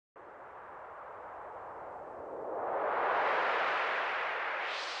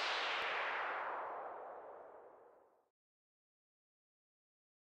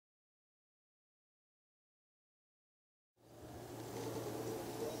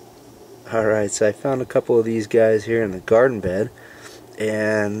Alright, so I found a couple of these guys here in the garden bed,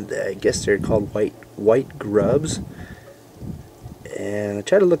 and I guess they're called white grubs. And I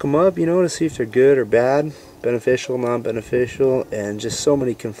tried to look them up, to see if they're good or bad, beneficial, non-beneficial, and just so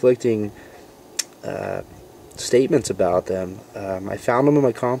many conflicting statements about them. I found them in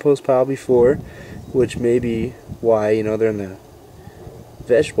my compost pile before, which may be why they're in the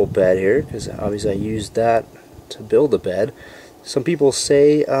vegetable bed here, because obviously I used that to build the bed. Some people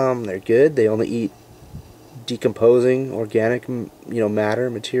say they're good. They only eat decomposing organic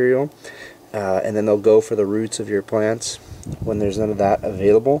matter, material, and then they'll go for the roots of your plants when there's none of that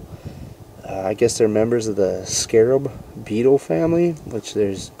available. I guess they're members of the scarab beetle family, which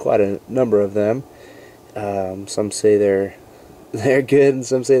there's quite a number of them. Some say they're good and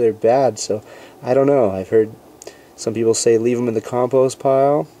some say they're bad, so I don't know. I've heard some people say leave them in the compost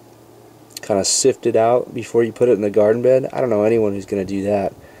pile, kind of sift it out before you put it in the garden bed. I don't know anyone who's going to do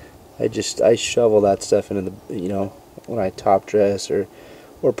that. I shovel that stuff into the, when I top dress or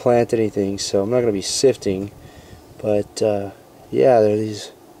plant anything, so I'm not going to be sifting. But yeah, they're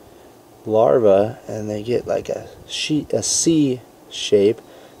these larvae, and they get like a C shape.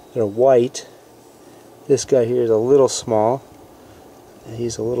 They're white. This guy here is a little small.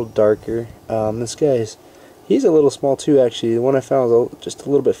 He's a little darker. This guy's he's a little small too, actually. The one I found was just a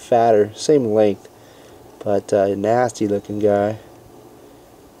little bit fatter, same length, but a nasty looking guy.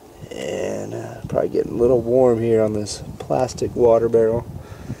 And probably getting a little warm here on this plastic water barrel.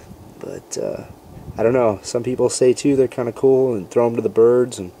 But I don't know. Some people say too they're kind of cool and throw them to the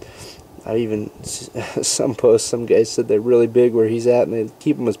birds. And I even some guys said they're really big where he's at, and they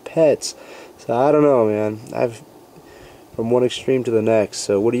keep them as pets. So I don't know, man. I've from one extreme to the next.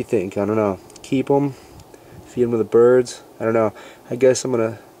 So what do you think? I don't know. Keep them, feed them to the birds. I don't know. I guess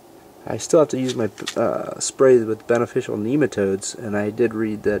I still have to use my spray with beneficial nematoads, and I did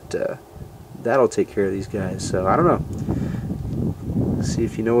read that that'll take care of these guys. So I don't know. See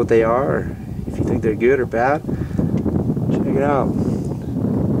if you know what they are, or if you think they're good or bad. Check it out.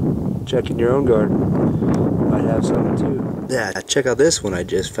 Check in your own garden. Might have something too. Yeah, check out this one I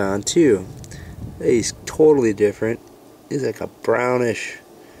just found too. He's totally different. He's like a brownish,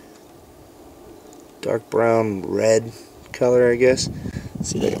 dark brown red color, I guess. Let's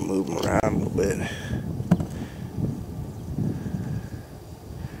see if I can move him around a little bit.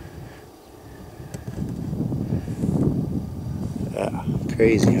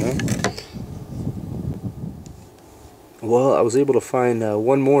 Crazy, huh? Well, I was able to find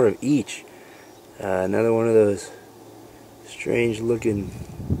one more of each. Another one of those strange looking,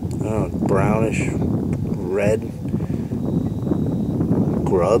 brownish red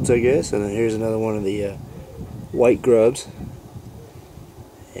grubs, I guess. And then here's another one of the white grubs.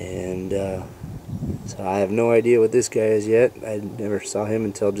 And so I have no idea what this guy is yet. I never saw him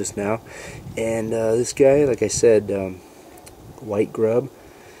until just now. And this guy, like I said, white grub.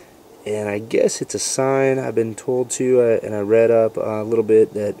 And I guess it's a sign, I've been told to, and I read up a little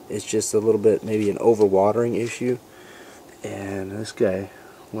bit, that it's just a little bit maybe an overwatering issue. And this guy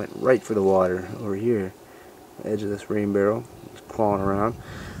went right for the water over here, edge of this rain barrel, crawling around.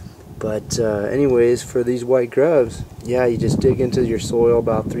 But anyways, for these white grubs, yeah, you just dig into your soil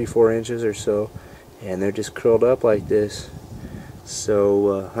about 3-4 inches or so, and they're just curled up like this.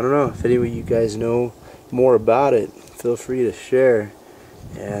 So I don't know if any of you guys know more about it, feel free to share.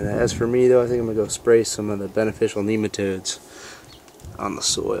 And as for me though, I think I'm going to go spray some of the beneficial nematodes on the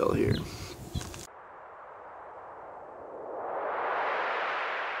soil here.